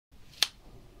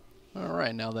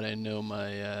Alright, now that I know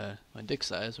my my dick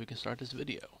size, we can start this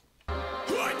video.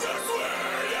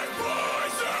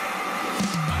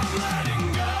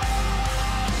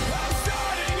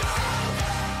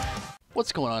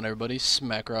 What's going on, everybody?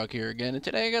 SmackRock here again, and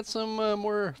today I got some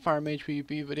more Fire Mage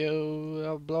PvP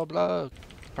video, blah blah.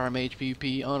 Fire Mage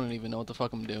PvP, I don't even know what the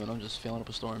fuck I'm doing, I'm just filling up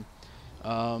a storm.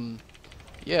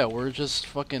 Yeah, we're just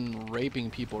fucking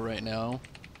raping people right now.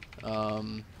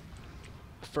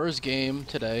 First game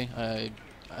today,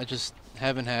 I just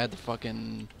haven't had the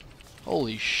fucking,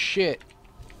 holy shit,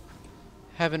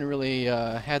 haven't really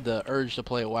had the urge to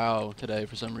play WoW today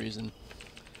for some reason.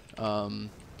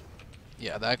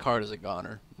 Yeah, that card is a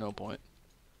goner, no point.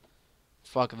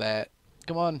 Fuck that.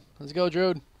 Come on, let's go,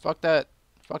 Druid. Fuck that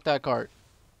card.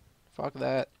 Fuck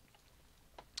that.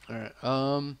 Alright,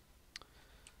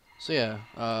 so yeah,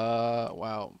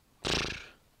 wow.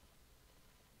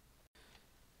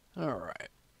 Alright.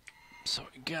 So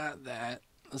we got that.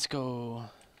 Let's go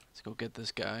get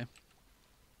this guy.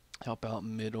 Help out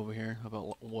mid over here. Help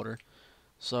out water.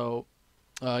 So,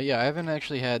 yeah, I haven't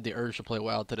actually had the urge to play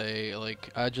WoW today. Like,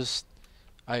 I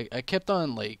kept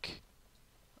on, like,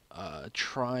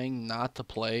 trying not to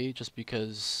play just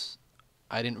because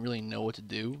I didn't really know what to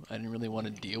do. I didn't really want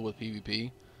to deal with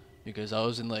PvP because I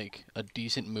was in, like, a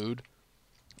decent mood.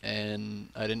 And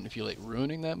I didn't feel like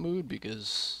ruining that mood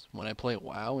because when I play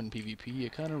WoW in PvP,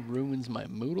 it kind of ruins my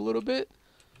mood a little bit.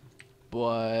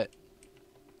 But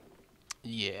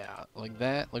yeah, like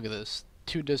that. Look at this: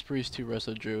 2 Disc Priests, 2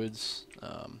 Resto Druids.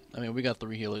 I mean, we got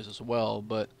 3 healers as well,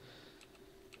 but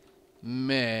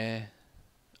meh.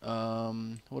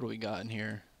 What do we got in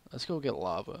here? Let's go get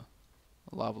lava.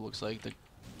 Lava looks like the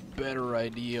better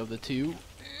idea of the two.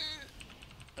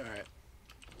 All right,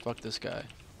 fuck this guy.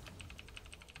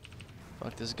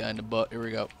 Fuck this guy in the butt. Here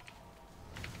we go.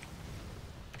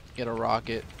 Get a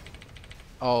rocket.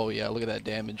 Oh yeah, look at that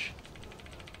damage.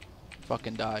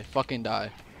 Fucking die. Fucking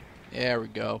die. There we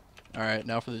go. Alright,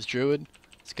 now for this druid.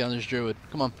 Let's get on this druid.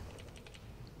 Come on.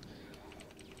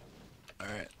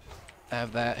 Alright.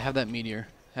 Have that. Have that meteor.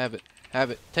 Have it.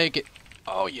 Have it. Take it.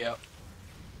 Oh yeah.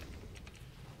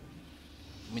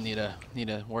 We need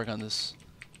to work on this.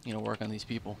 You know, work on these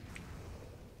people.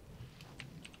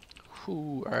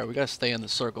 Alright, we gotta stay in the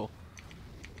circle.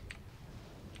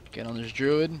 Get on this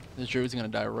druid. This druid's gonna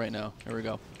die right now. Here we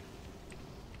go.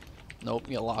 Nope,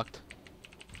 get locked.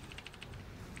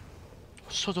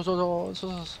 Size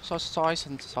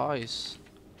and size.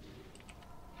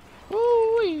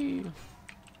 Woo-wee.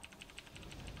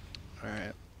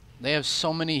 Alright. They have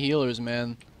so many healers,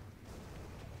 man.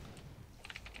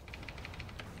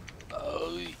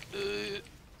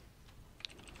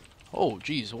 Oh,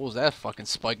 jeez, what was that fucking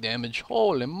spike damage?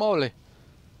 Holy moly.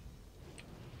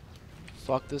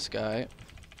 Fuck this guy.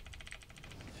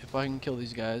 If I can kill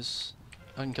these guys,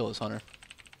 I can kill this hunter.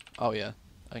 Oh, yeah.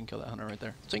 I can kill that hunter right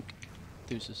there. Sink.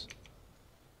 Deuces.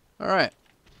 Alright.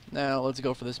 Now, let's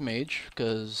go for this mage,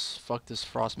 because fuck this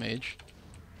frost mage.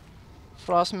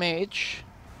 Frost mage.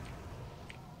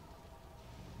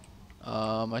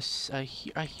 I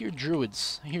hear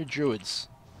druids. I hear druids.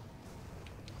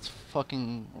 Let's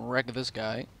fucking wreck this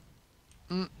guy.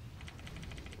 Oh,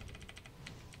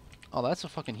 that's a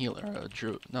fucking healer. A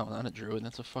druid. No, not a druid.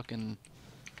 That's a fucking...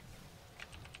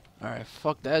 Alright,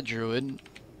 fuck that druid.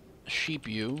 Sheep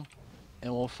you.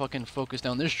 And we'll fucking focus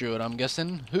down this druid, I'm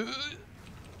guessing.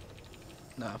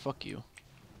 Nah, fuck you.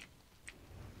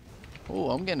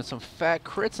 Oh, I'm getting some fat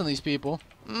crits on these people.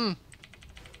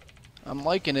 I'm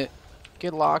liking it.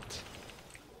 Get locked.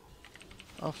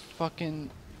 I'll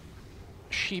fucking...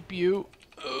 sheep you.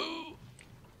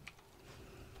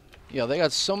 Yeah, they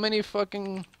got so many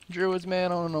fucking druids,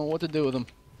 man. I don't know what to do with them.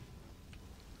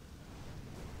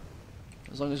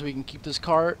 As long as we can keep this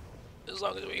cart. As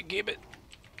long as we can keep it.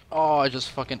 Oh,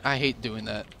 I hate doing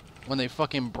that. When they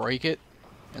fucking break it,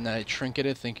 and then I trinket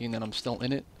it thinking that I'm still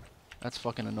in it. That's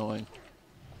fucking annoying.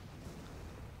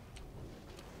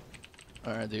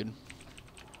 Alright, dude.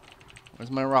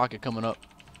 Where's my rocket coming up?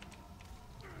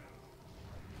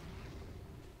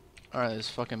 Alright, this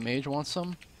fucking mage wants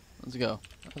some. Let's go.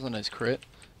 That was a nice crit.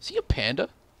 Is he a panda?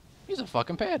 He's a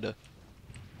fucking panda.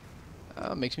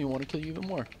 Makes me want to kill you even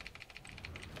more.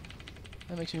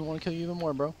 That makes me want to kill you even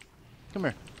more, bro. Come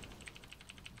here.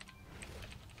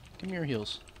 Give me your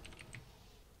heals.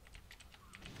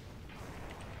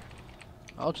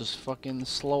 I'll just fucking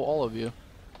slow all of you.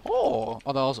 Oh!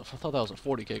 I thought that was a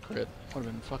 40k crit. Would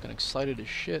have been fucking excited as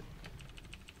shit.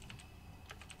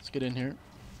 Let's get in here.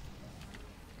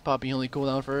 Poppy healing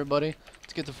cooldown for everybody.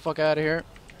 Let's get the fuck out of here.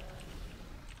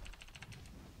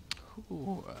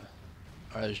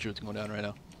 Alright, this druid's going down right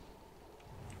now.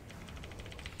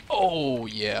 Oh,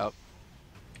 yeah.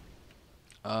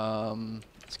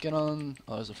 Let's get on...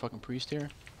 Oh, there's a fucking priest here.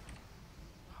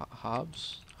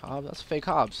 Hobbs? Hobbs? That's fake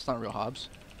Hobbs. It's not real Hobbs.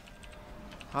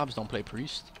 Hobbs don't play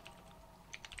priest.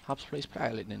 Hobbs plays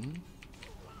paladin.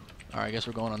 Alright, I guess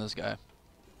we're going on this guy.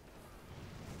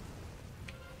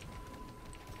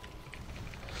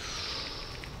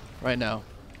 Right now.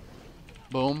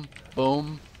 Boom,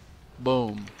 boom,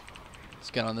 boom. Let's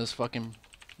get on this fucking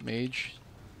mage.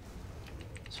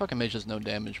 This fucking mage does no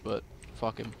damage, but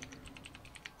fuck him.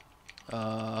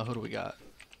 Who do we got?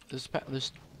 This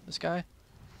guy?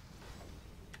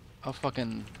 I'll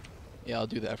fucking... Yeah, I'll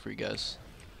do that for you guys.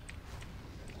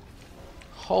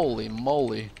 Holy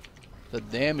moly. The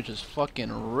damage is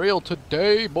fucking real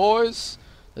today, boys.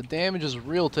 The damage is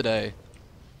real today.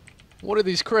 What are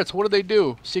these crits? What do they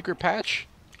do? Secret patch?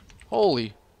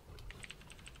 Holy.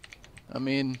 I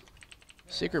mean,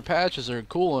 secret patches are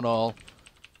cool and all.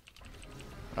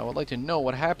 I would like to know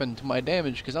what happened to my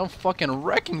damage, because I'm fucking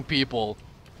wrecking people.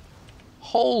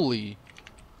 Holy.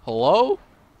 Hello?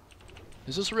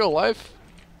 Is this real life?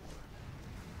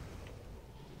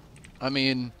 I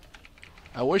mean,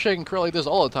 I wish I can crit like this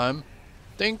all the time.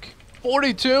 Dink.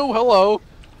 42, hello.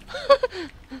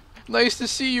 Nice to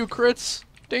see you, crits.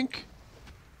 Dink.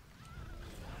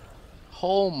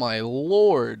 Oh my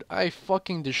lord. I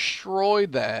fucking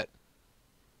destroyed that.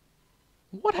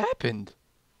 What happened?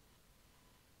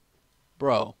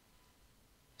 Bro.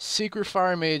 Secret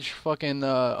Fire Mage fucking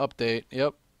update.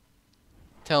 Yep.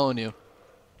 Telling you.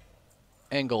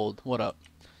 And gold. What up?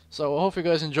 So I hope you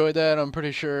guys enjoyed that. I'm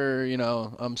pretty sure, you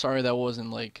know, I'm sorry that wasn't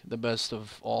like the best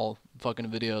of all fucking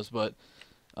videos, but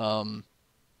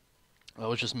that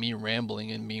was just me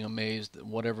rambling and being amazed at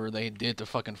whatever they did to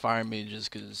fucking Fire Mages,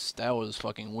 because that was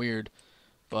fucking weird.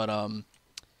 But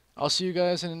I'll see you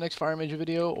guys in the next Fire Mage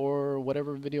video or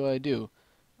whatever video I do,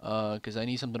 because I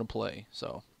need something to play.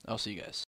 So I'll see you guys.